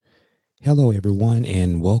Hello, everyone,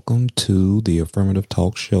 and welcome to the Affirmative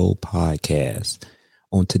Talk Show podcast.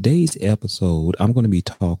 On today's episode, I'm going to be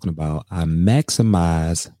talking about I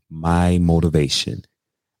maximize my motivation.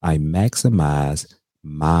 I maximize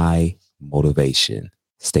my motivation.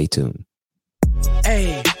 Stay tuned.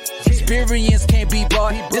 Hey, experience can't be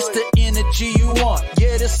bought. This the energy you want.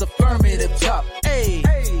 Yeah, this affirmative talk. Hey,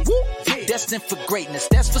 destined for greatness,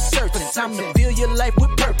 that's for certain. Time to build your life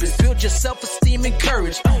with purpose. Build your self-esteem and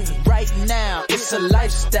courage. Right now, it's a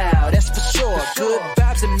lifestyle, that's for sure. Good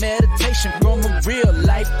vibes and meditation from a real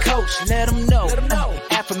life coach. Let them know.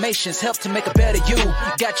 Affirmations help to make a better you.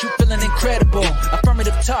 Got you feeling incredible.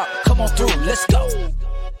 Affirmative talk, come on through, let's go.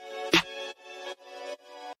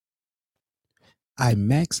 I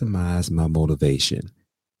maximize my motivation.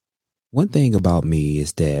 One thing about me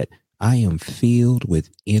is that I am filled with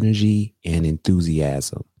energy and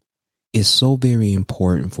enthusiasm. It's so very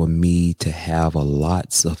important for me to have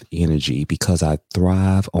lots of energy because I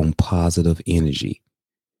thrive on positive energy.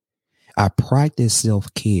 I practice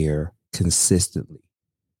self-care consistently.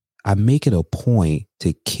 I make it a point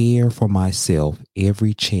to care for myself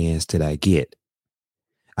every chance that I get.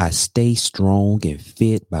 I stay strong and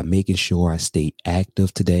fit by making sure I stay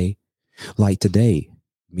active today. Like today,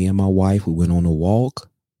 me and my wife, we went on a walk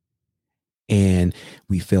and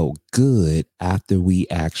we felt good after we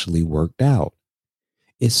actually worked out.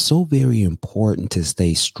 It's so very important to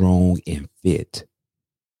stay strong and fit.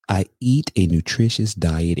 I eat a nutritious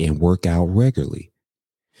diet and work out regularly.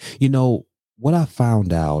 You know, what I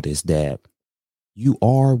found out is that you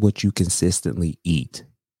are what you consistently eat.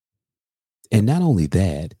 And not only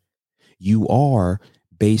that, you are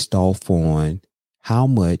based off on how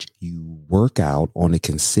much you work out on a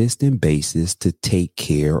consistent basis to take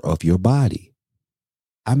care of your body.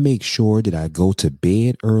 I make sure that I go to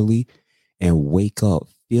bed early and wake up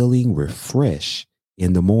feeling refreshed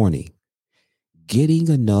in the morning. Getting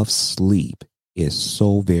enough sleep is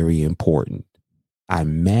so very important. I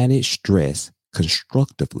manage stress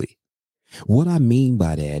constructively. What I mean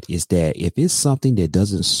by that is that if it's something that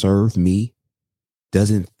doesn't serve me,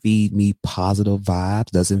 doesn't feed me positive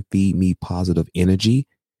vibes, doesn't feed me positive energy,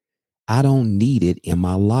 I don't need it in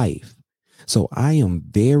my life. So I am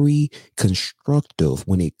very constructive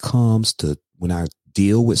when it comes to when I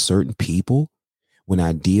deal with certain people, when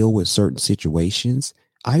I deal with certain situations.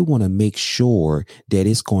 I want to make sure that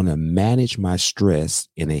it's going to manage my stress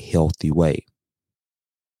in a healthy way.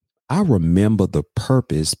 I remember the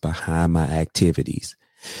purpose behind my activities.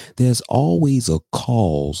 There's always a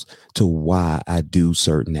cause to why I do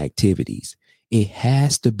certain activities. It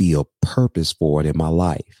has to be a purpose for it in my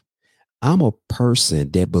life. I'm a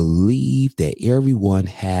person that believes that everyone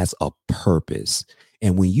has a purpose.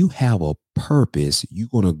 And when you have a purpose, you're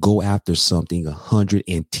going to go after something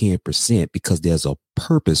 110% because there's a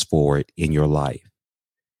purpose for it in your life.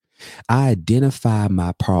 I identify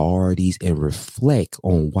my priorities and reflect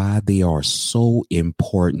on why they are so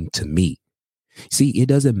important to me. See, it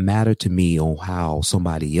doesn't matter to me on how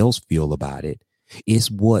somebody else feel about it. It's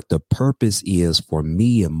what the purpose is for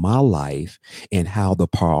me in my life and how the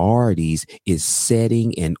priorities is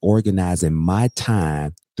setting and organizing my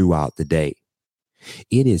time throughout the day.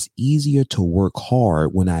 It is easier to work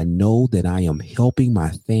hard when I know that I am helping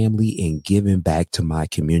my family and giving back to my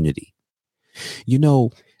community. You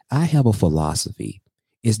know, I have a philosophy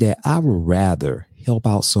is that I would rather help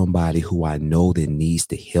out somebody who I know that needs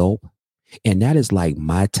the help. And that is like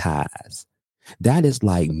my ties. That is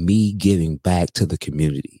like me giving back to the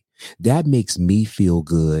community. That makes me feel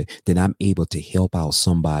good that I'm able to help out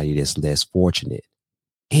somebody that's less fortunate.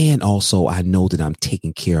 And also, I know that I'm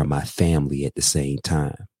taking care of my family at the same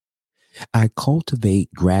time. I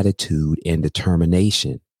cultivate gratitude and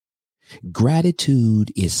determination.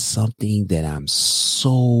 Gratitude is something that I'm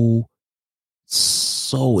so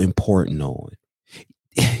important on.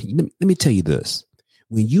 Let me tell you this.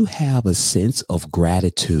 When you have a sense of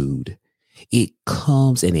gratitude, it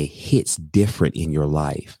comes and it hits different in your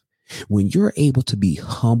life. When you're able to be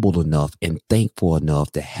humble enough and thankful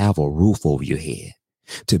enough to have a roof over your head,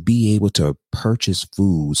 to be able to purchase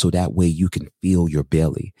food so that way you can fill your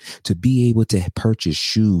belly, to be able to purchase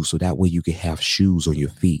shoes so that way you can have shoes on your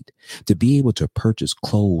feet, to be able to purchase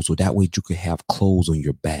clothes so that way you can have clothes on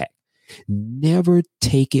your back. Never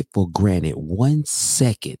take it for granted 1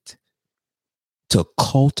 second to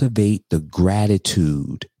cultivate the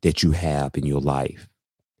gratitude that you have in your life.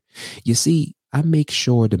 You see, I make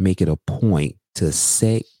sure to make it a point to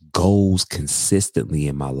set goals consistently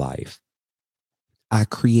in my life. I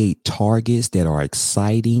create targets that are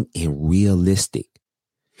exciting and realistic.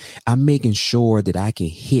 I'm making sure that I can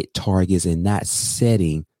hit targets and not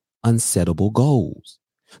setting unsettable goals.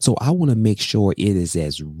 So I want to make sure it is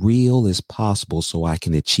as real as possible so I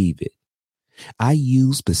can achieve it. I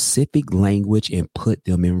use specific language and put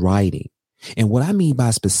them in writing. And what I mean by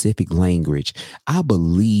specific language, I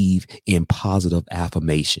believe in positive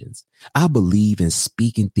affirmations. I believe in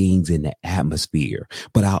speaking things in the atmosphere,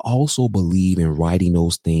 but I also believe in writing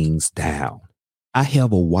those things down. I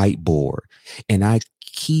have a whiteboard and I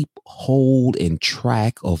keep hold and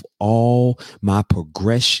track of all my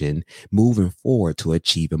progression moving forward to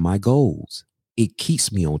achieving my goals. It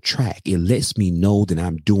keeps me on track. It lets me know that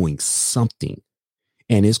I'm doing something.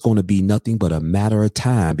 And it's going to be nothing but a matter of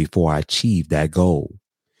time before I achieve that goal.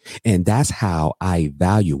 And that's how I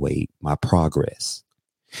evaluate my progress.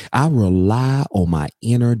 I rely on my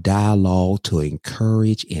inner dialogue to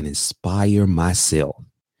encourage and inspire myself.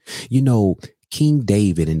 You know, King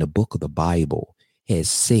David in the book of the Bible has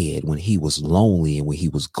said when he was lonely and when he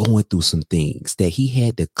was going through some things that he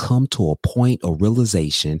had to come to a point of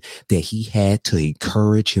realization that he had to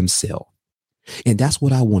encourage himself. And that's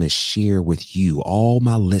what I want to share with you, all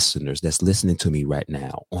my listeners that's listening to me right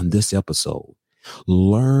now on this episode.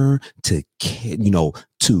 Learn to,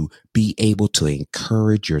 to be able to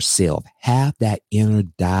encourage yourself. Have that inner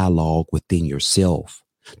dialogue within yourself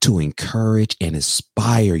to encourage and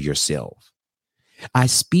inspire yourself. I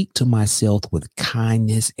speak to myself with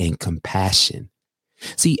kindness and compassion.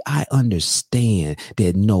 See, I understand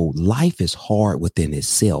that life is hard within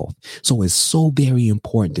itself. So it's so very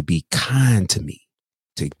important to be kind to me,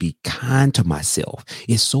 to be kind to myself.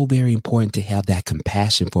 It's so very important to have that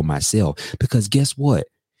compassion for myself, because guess what?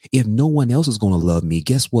 If no one else is going to love me,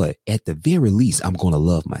 guess what? At the very least, I'm going to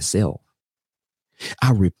love myself.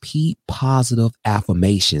 I repeat positive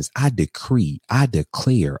affirmations. I decree, I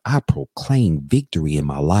declare, I proclaim victory in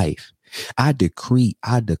my life. I decree,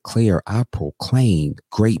 I declare, I proclaim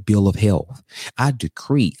great bill of health. I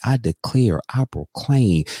decree, I declare, I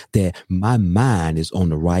proclaim that my mind is on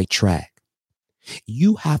the right track.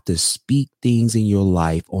 You have to speak things in your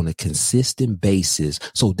life on a consistent basis.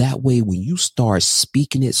 So that way, when you start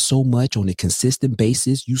speaking it so much on a consistent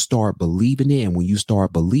basis, you start believing it. And when you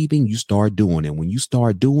start believing, you start doing it. When you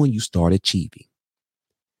start doing, you start achieving.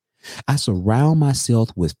 I surround myself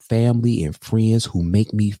with family and friends who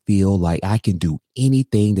make me feel like I can do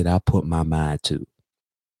anything that I put my mind to.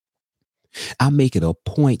 I make it a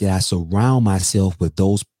point that I surround myself with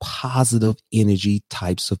those positive energy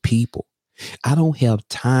types of people. I don't have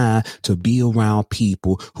time to be around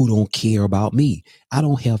people who don't care about me. I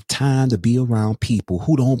don't have time to be around people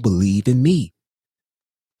who don't believe in me.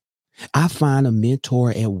 I find a mentor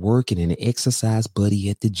at work and an exercise buddy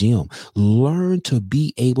at the gym. Learn to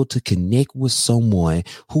be able to connect with someone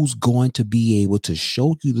who's going to be able to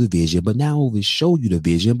show you the vision, but not only show you the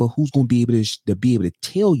vision, but who's going to be able to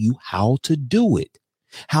tell you how to do it,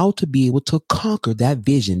 how to be able to conquer that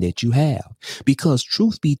vision that you have. Because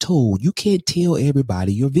truth be told, you can't tell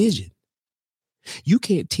everybody your vision. You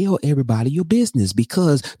can't tell everybody your business,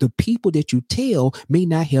 because the people that you tell may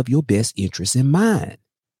not have your best interests in mind.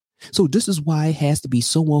 So this is why it has to be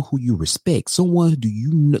someone who you respect, someone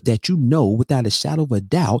that you know without a shadow of a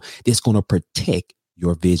doubt that's going to protect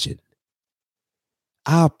your vision.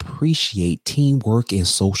 I appreciate teamwork and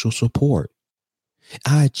social support.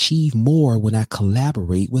 I achieve more when I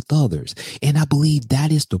collaborate with others. And I believe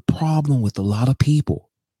that is the problem with a lot of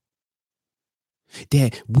people.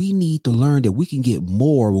 That we need to learn that we can get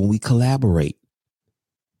more when we collaborate.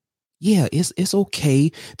 Yeah, it's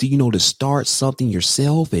okay to start something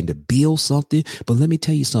yourself and to build something. But let me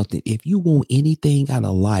tell you something. If you want anything out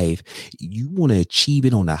of life, you want to achieve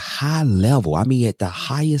it on a high level. I mean, at the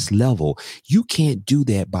highest level, you can't do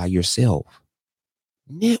that by yourself.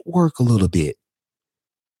 Network a little bit.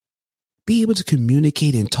 Be able to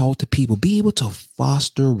communicate and talk to people. Be able to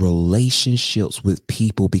foster relationships with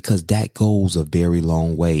people, because that goes a very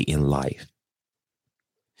long way in life.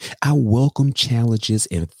 I welcome challenges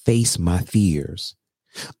and face my fears,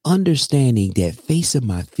 understanding that facing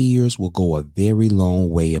my fears will go a very long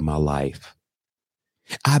way in my life.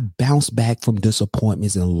 I bounce back from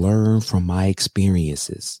disappointments and learn from my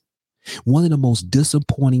experiences. One of the most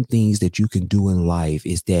disappointing things that you can do in life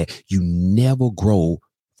is that you never grow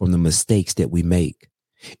from the mistakes that we make.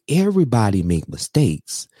 Everybody make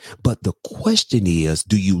mistakes, but the question is,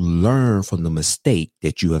 do you learn from the mistake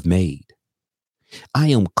that you have made? I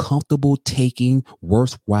am comfortable taking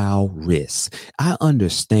worthwhile risks. I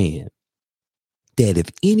understand that if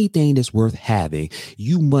anything is worth having,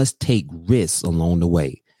 you must take risks along the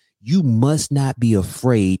way. You must not be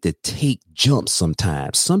afraid to take jumps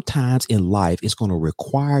sometimes. Sometimes in life, it's going to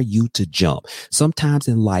require you to jump. Sometimes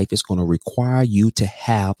in life, it's going to require you to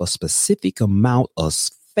have a specific amount of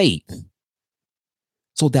faith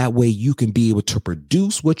So that way you can be able to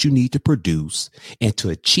produce what you need to produce and to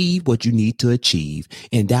achieve what you need to achieve.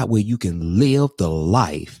 And that way you can live the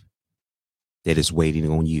life that is waiting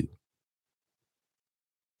on you.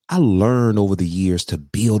 I learned over the years to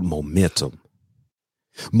build momentum.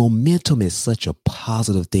 Momentum is such a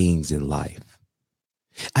positive thing in life.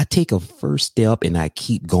 I take a first step and I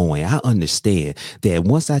keep going. I understand that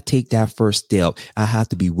once I take that first step, I have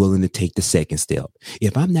to be willing to take the second step.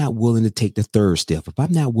 If I'm not willing to take the third step, if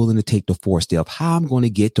I'm not willing to take the fourth step, how I'm going to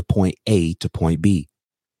get to point A to point B?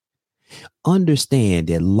 Understand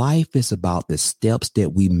that life is about the steps that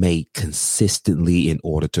we make consistently in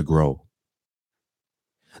order to grow.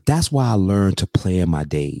 That's why I learned to plan my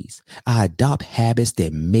days. I adopt habits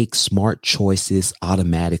that make smart choices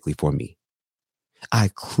automatically for me.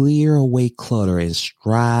 I clear away clutter and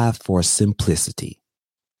strive for simplicity.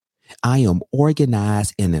 I am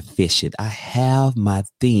organized and efficient. I have my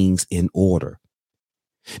things in order.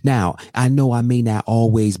 Now, I know I may not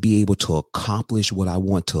always be able to accomplish what I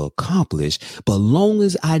want to accomplish, but long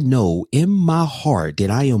as I know in my heart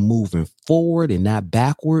that I am moving forward and not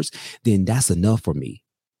backwards, then that's enough for me.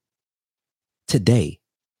 Today,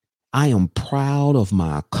 I am proud of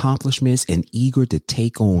my accomplishments and eager to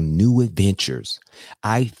take on new adventures.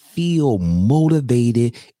 I feel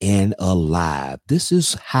motivated and alive. This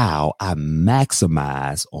is how I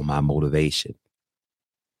maximize on my motivation.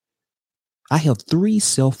 I have 3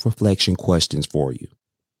 self-reflection questions for you.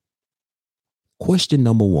 Question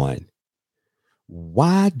number 1,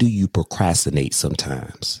 why do you procrastinate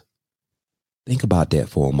sometimes? Think about that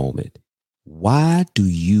for a moment. Why do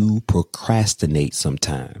you procrastinate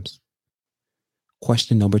sometimes?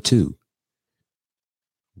 Question number 2,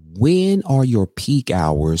 when are your peak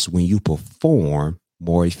hours when you perform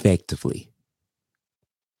more effectively?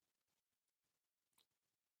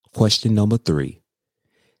 Question number 3,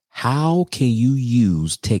 how can you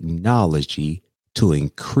use technology to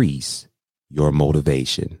increase your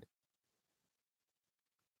motivation?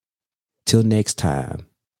 Till next time,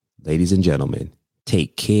 ladies and gentlemen,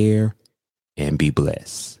 take care and be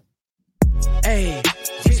blessed. Hey,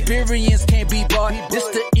 experience can't be bought. This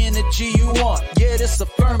the energy you want. Yeah, this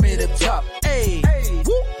affirmative talk. Hey,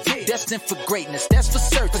 destined for greatness, that's for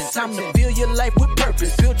certain. Time to build your life with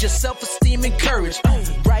purpose. Build your self-esteem and courage.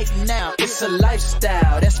 Right now, it's a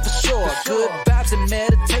lifestyle, that's for sure. Good vibes and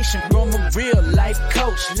meditation from a real life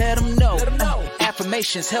coach. Let them know.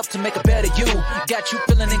 Affirmations help to make a better you. Got you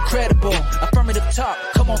feeling incredible. Affirmative talk,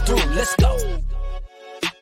 come on through, let's go.